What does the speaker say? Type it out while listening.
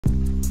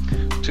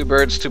2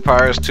 birds, 2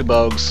 pars, 2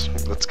 bogues.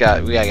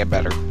 We gotta get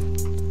better.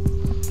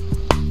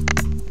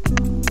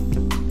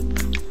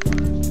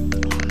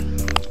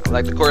 I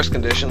like the course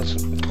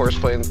conditions. Course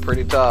playing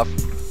pretty tough.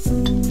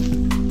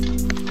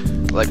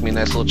 I like me a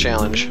nice little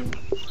challenge.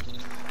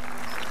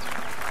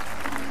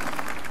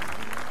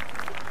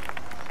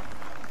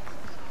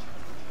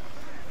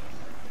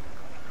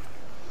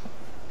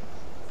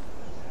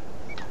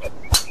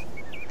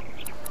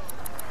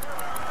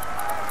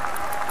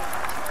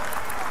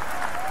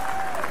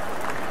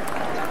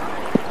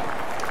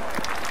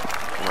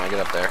 Get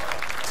up there.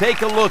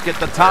 Take a look at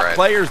the top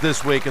players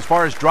this week as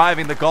far as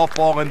driving the golf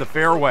ball in the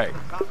fairway.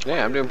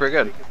 Yeah, I'm doing pretty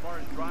good.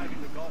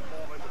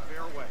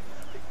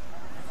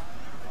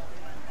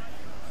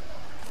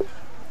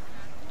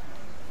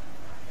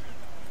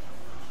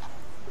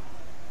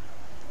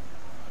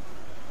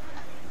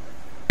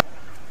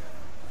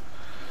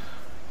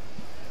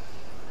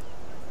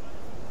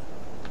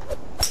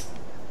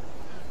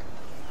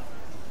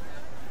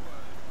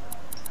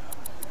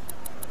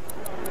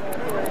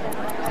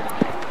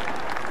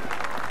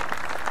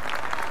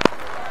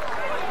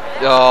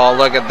 Oh,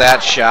 look at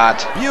that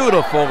shot.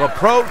 Beautiful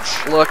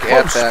approach. Look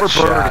at that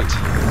shot.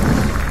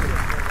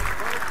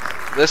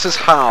 This is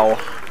how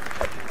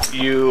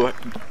you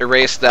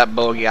erase that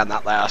bogey on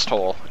that last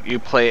hole. You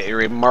play a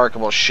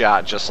remarkable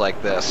shot just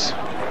like this.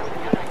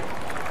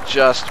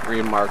 Just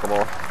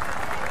remarkable.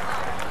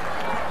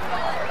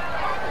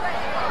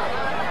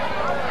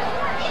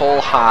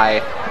 Hole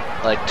high,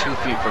 like 2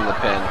 feet from the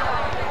pin.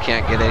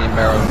 Can't get any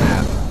better than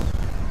that.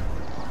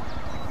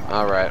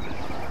 Alright.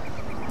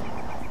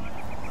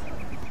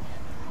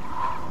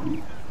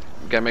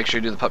 Gotta make sure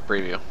you do the putt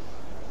preview.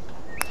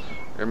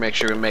 Or make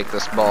sure we make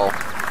this ball.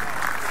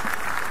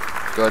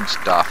 Good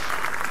stuff.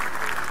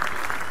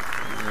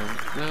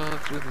 Go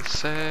through the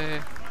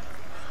say.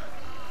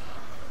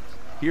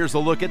 Here's a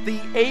look at the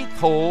 8th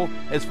hole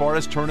as far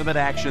as tournament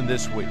action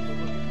this week.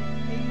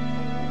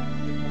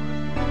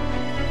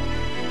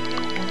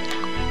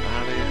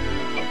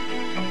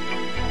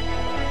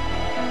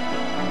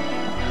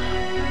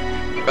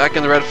 Back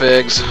in the red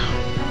figs.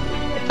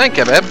 Thank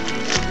you, babe.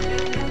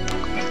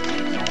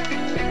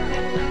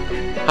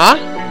 Huh?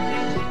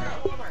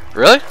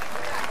 Really?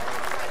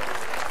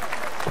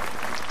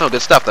 Oh,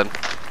 good stuff then.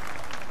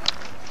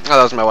 Oh,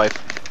 that was my wife.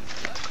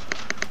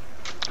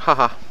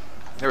 Haha.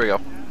 Here we go.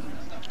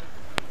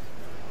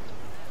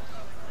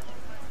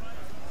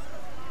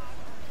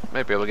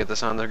 Might be able to get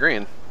this on the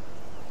green.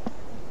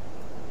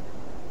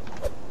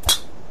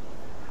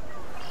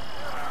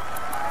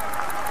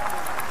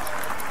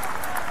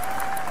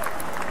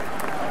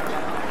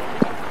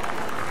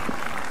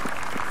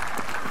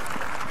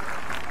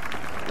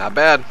 Not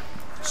bad.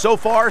 So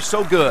far,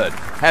 so good.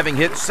 Having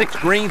hit 6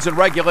 greens in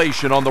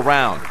regulation on the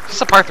round. This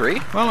is a par 3?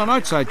 Well, an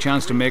outside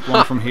chance to make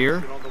one from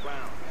here.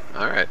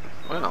 Alright,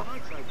 well.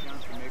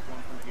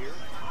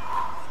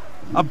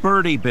 A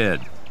birdie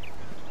bid.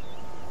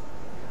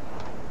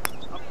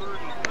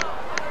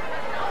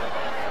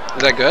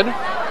 Is that good?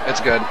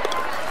 It's good.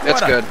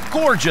 It's good.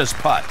 Gorgeous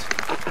putt.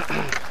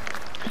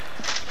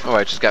 Oh,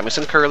 I just got me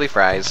some curly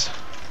fries.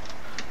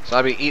 So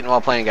I'll be eating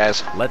while playing,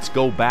 guys. Let's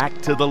go back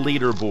to the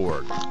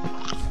leaderboard.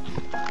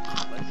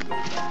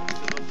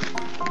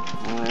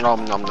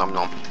 Nom nom nom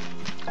nom.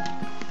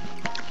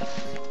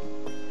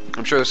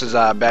 I'm sure this is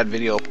bad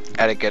video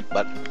etiquette,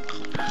 but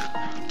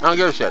I don't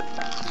give a shit.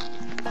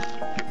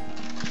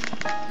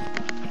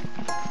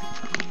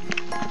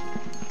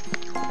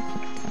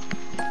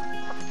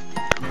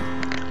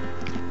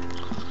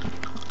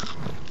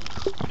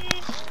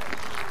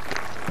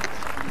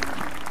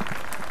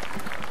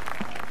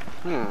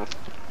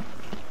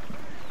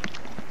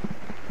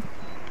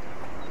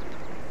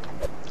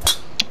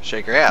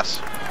 Shake your ass.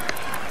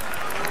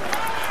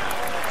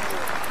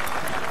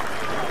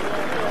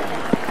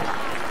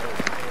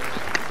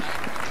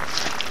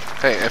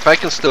 Hey, if I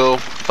can still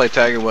play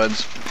Tiger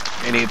Woods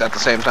and eat at the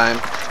same time,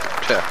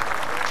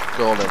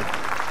 golden.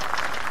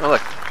 Oh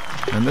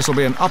look. And this will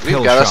be an uphill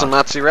We've got shot. us a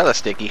mozzarella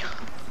sticky.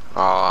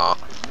 Aww.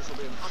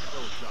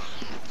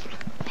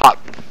 Hot.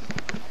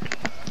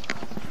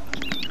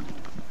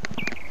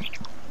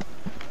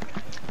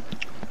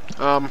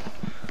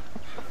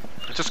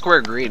 It's a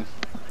square green.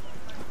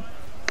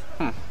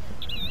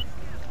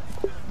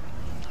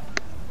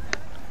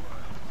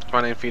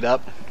 29 feet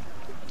up.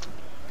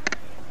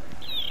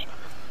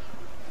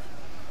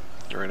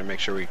 We're gonna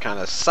make sure we kind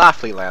of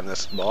softly land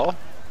this ball.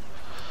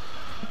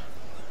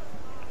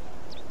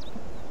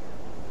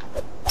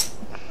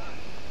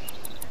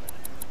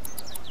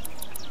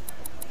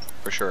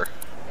 For sure.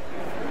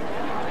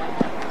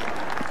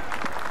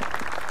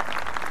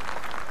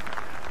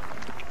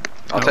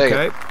 I'll take it.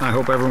 Okay, I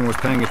hope everyone was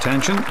paying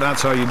attention.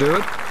 That's how you do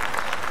it.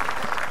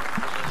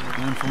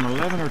 And from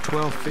 11 or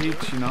 12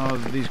 feet, you know,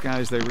 these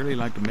guys, they really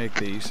like to make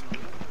these.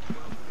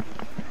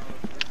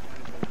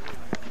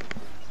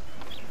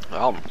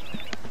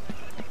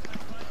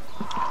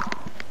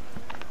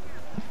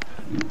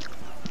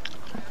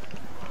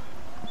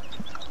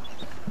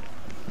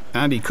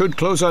 And he could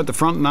close out the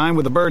front 9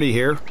 with a birdie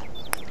here.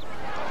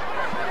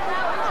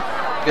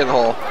 Get in the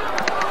hole.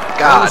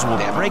 God Those will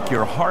damn it. break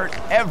your heart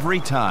every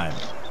time.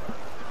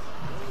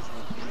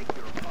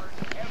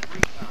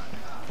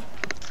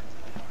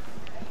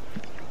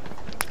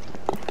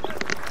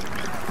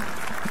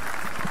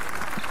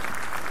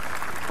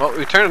 Well,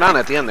 we turn it on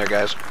at the end there,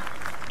 guys.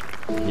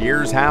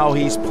 Here's how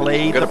he's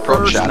played Good the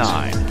approach first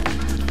shots. 9.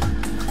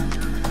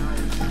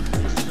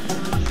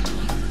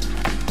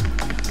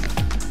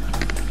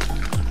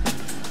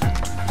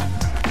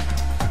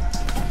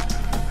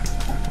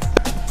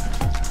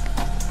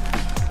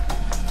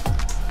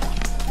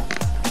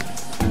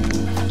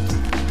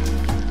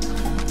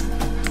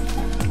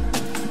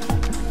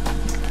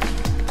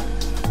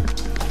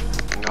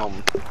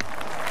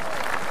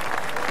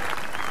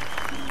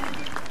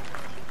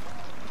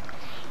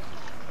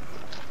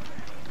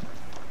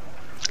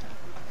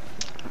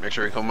 Make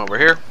sure we come over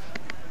here.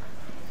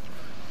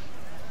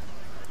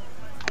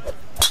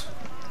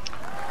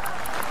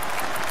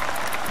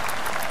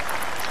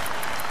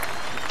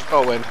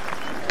 Oh, wind.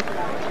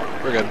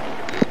 We're good.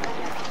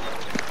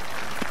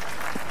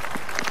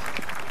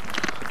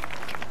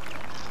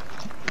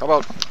 How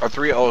about a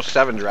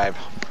 307 drive?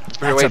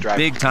 That's a drive.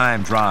 big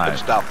time drive. Good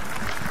stuff.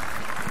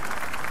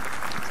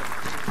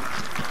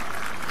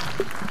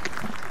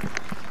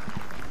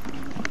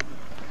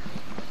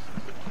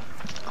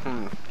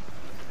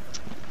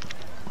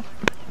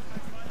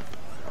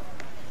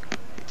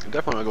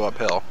 Definitely gonna go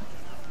uphill.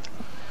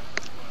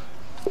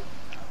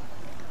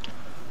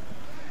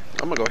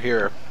 I'm gonna go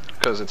here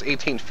because it's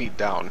 18 feet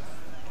down.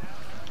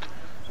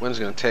 Wind's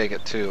gonna take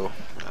it too.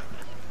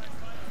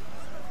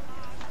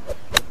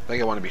 I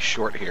think I want to be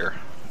short here.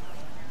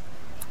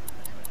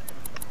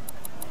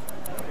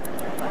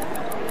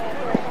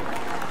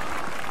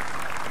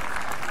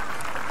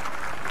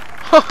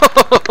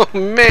 Oh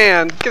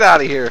man, get out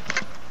of here.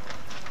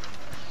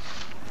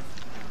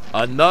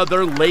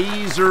 Another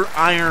laser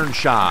iron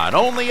shot,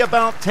 only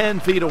about 10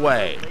 feet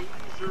away.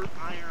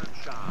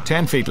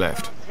 10 feet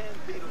left.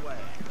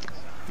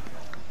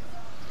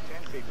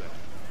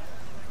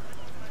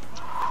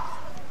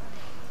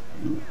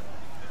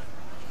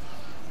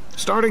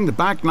 Starting the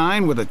back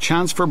 9 with a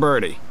chance for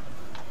birdie.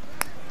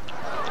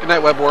 Good night,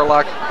 Webb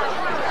Warlock.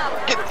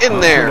 Get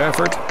in there. Good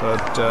effort,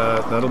 but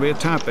that'll be a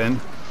tap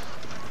in.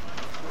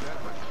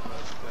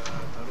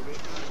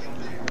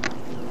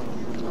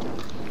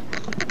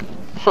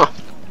 Huh.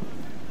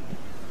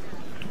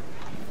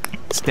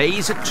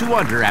 Stays at 2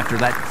 under after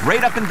that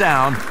great up and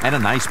down and a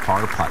nice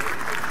par putt.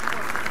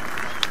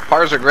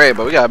 Pars are great,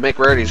 but we gotta make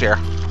birdies here.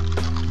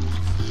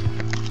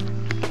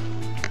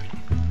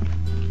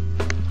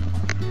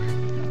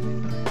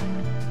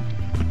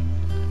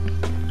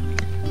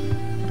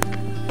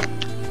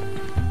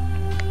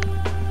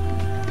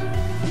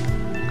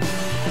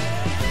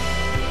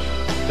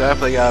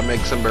 Definitely gotta make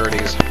some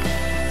birdies.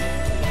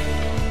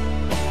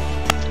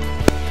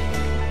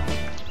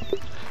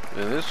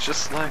 And it's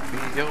just like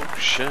the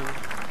ocean.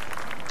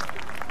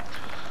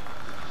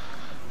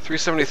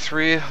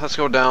 373, let's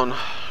go down.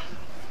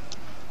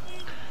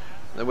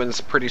 The wind's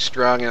pretty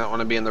strong, I don't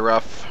want to be in the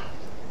rough.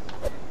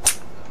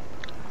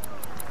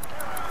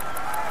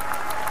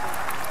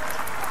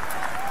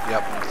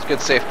 Yep, it's a good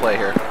safe play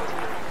here.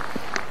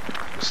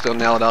 Still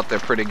nail it out there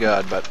pretty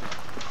good, but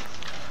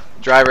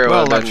driver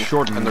Well, would have let's been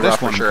shorten in the this rough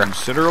for one sure.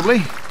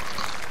 considerably.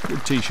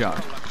 Good tee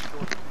shot.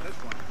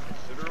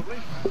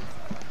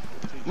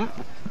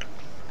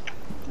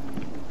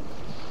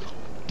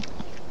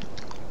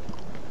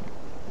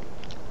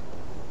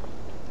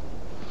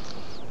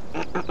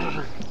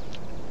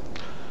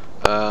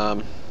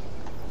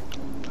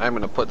 I'm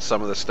going to put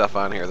some of this stuff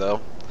on here though.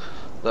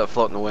 Let it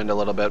float in the wind a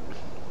little bit.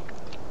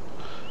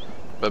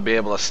 But be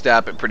able to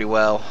stab it pretty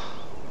well.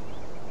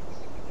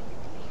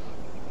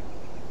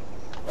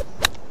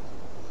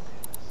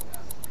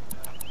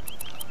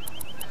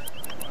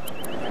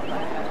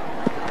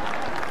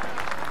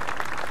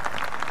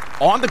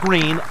 On the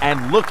green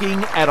and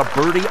looking at a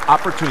birdie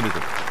opportunity.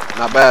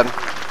 Not bad.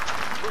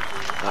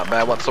 Not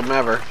bad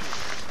whatsoever.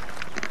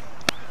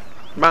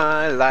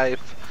 My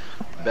life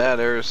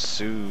better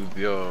soothe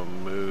your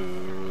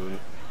mood.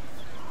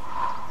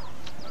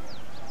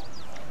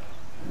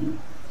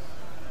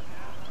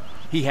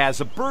 He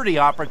has a birdie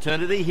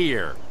opportunity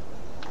here.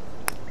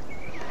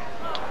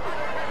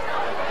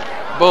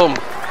 Boom.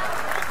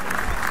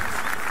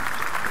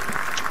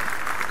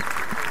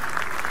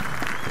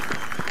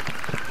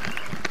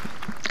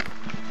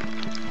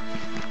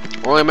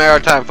 Only a matter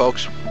of time,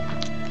 folks.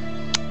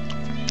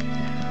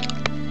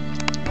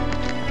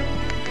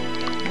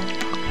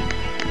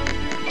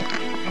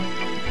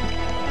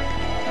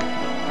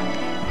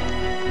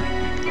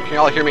 Can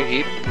y'all hear me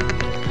eat?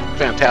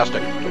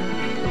 Fantastic.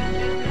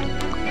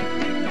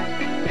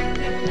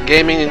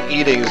 Gaming and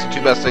eating is the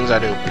 2 best things I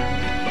do.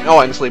 Oh,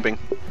 and sleeping.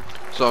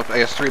 So I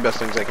guess 3 best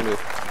things I can do.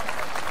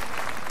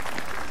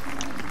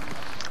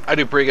 I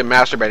do pretty good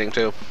masturbating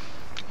too.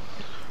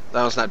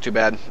 That one's not too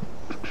bad.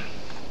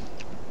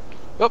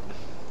 Whoop.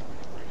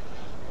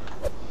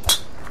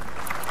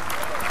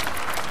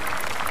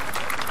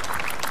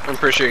 I'm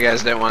pretty sure you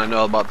guys didn't want to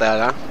know about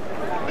that, huh?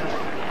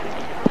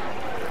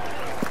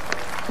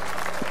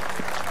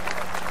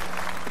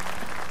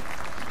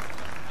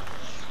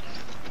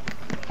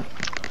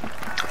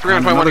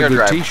 321 another yard good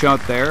drive. tee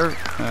shot there.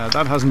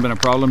 That hasn't been a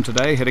problem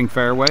today, hitting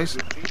fairways.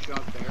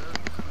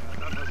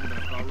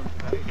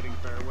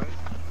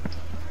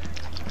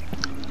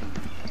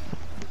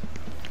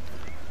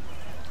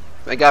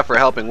 Thank God for a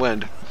helping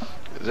wind.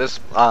 This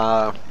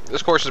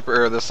course is,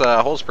 or this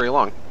hole's pretty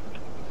long.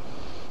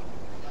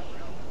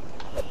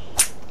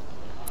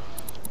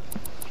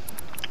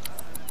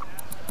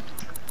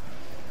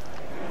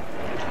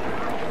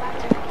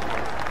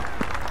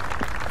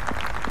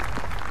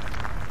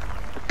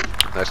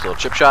 Nice little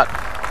chip shot.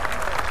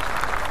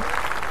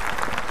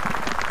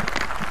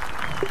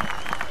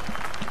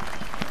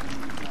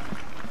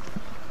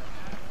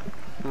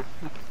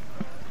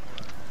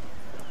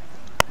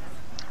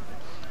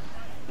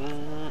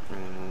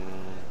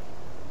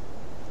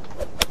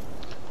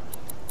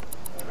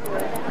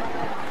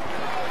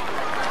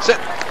 Sit.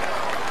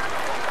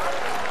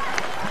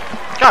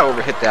 God,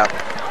 overhit that.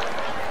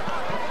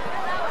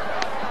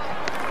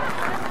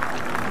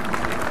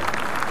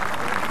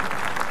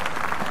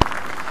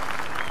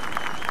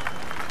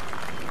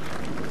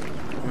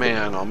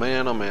 Man, oh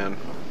man, oh man.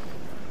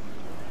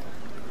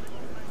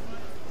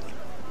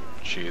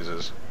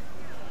 Jesus.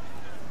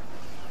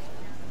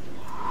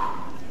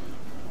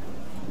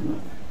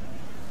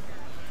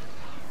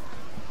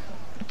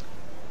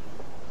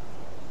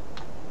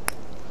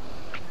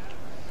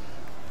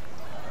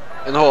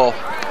 In the hole.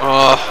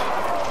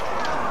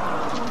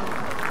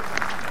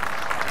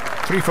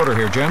 3-footer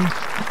here, Jim.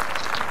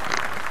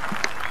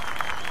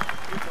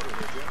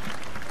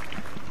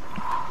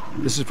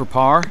 This is for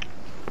par.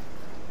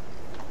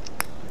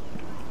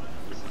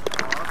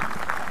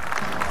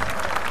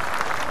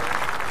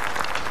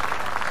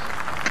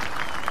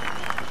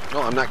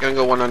 Well, I'm not going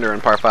to go 1 under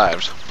in par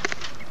 5s.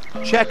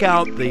 Check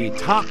out the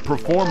top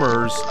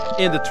performers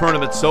in the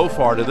tournament so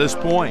far to this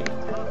point.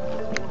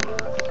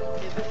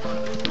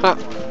 Huh.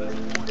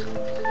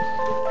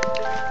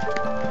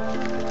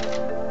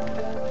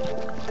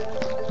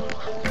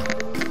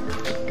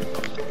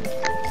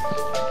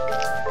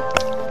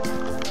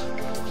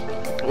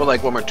 We'll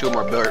like one or two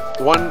more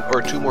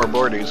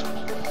birdies.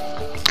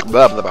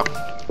 Blah, blah, blah.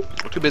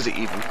 I'm too busy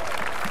eating.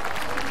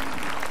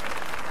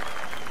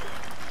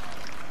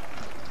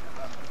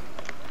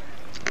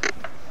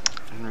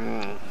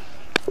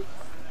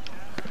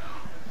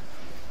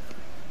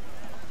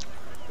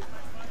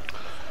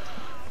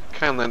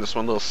 Kind of land this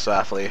one a little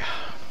softly.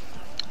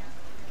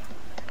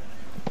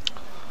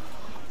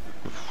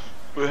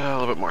 A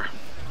little bit more.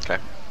 Okay.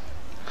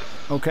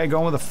 Okay,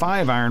 going with a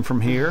 5-iron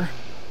from here.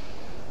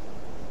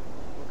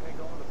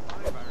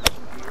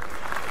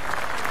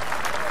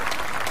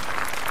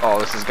 Oh,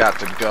 this has got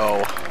to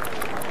go.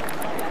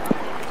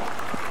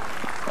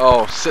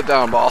 Oh, sit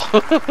down, ball.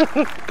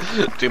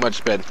 Too much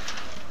spin.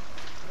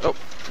 Oh,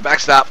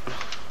 backstop.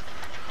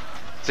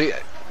 See,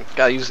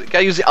 gotta use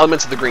the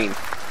elements of the green.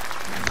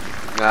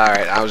 All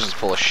right, I was just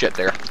full of shit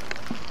there.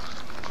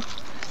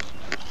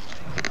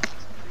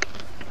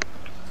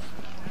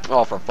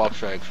 Oh, for fuck's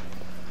sakes.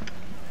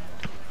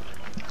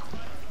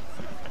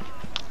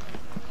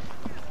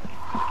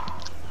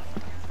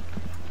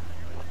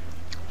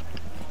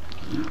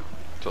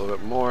 Just a little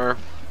bit more.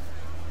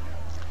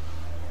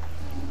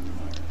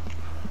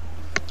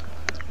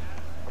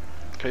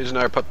 Can I use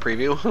another putt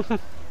preview? Look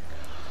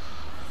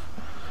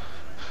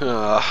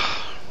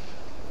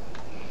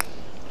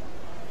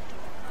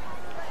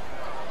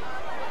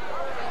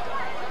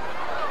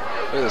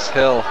at this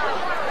hill.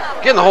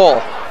 Get in the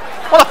hole.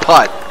 What a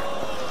putt.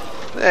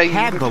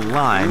 Had the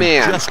line,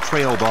 man. Just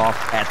trailed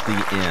off at the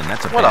end.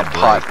 That's a What bad a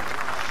putt.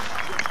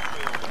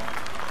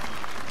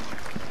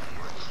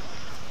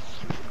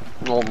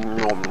 Nom,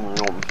 nom,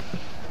 nom.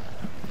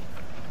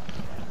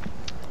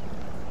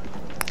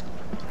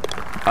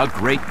 A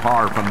great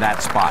par from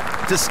that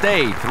spot to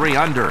stay 3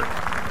 under.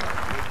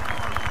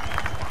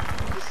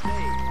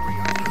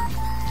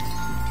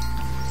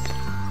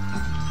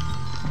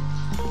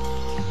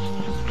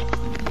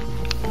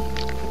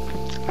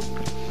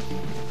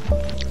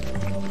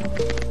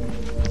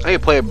 I need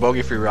to play a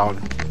bogey-free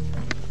round.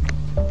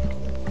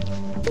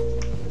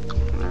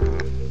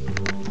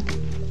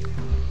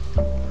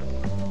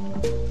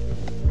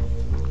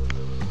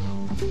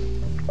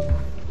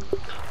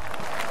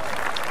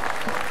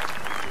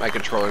 My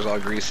controller's all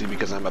greasy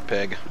because I'm a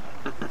pig.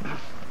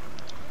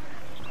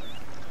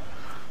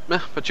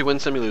 Meh, but you win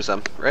some, you lose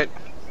some, right?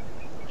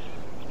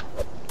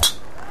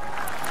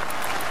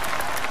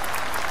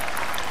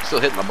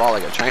 Still hitting the ball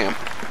like a champ.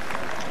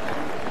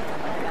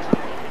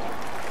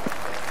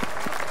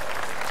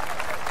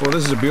 Well,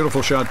 this is a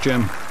beautiful shot,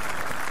 Jim.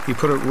 He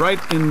put it right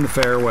in the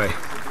fairway.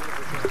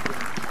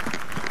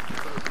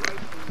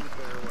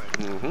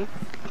 Mm-hmm.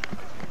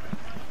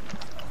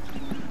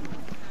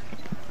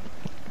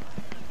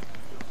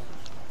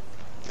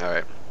 All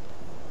right.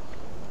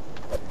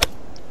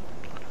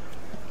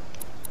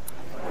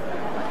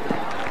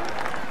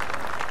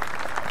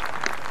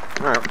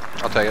 All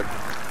right, I'll take it.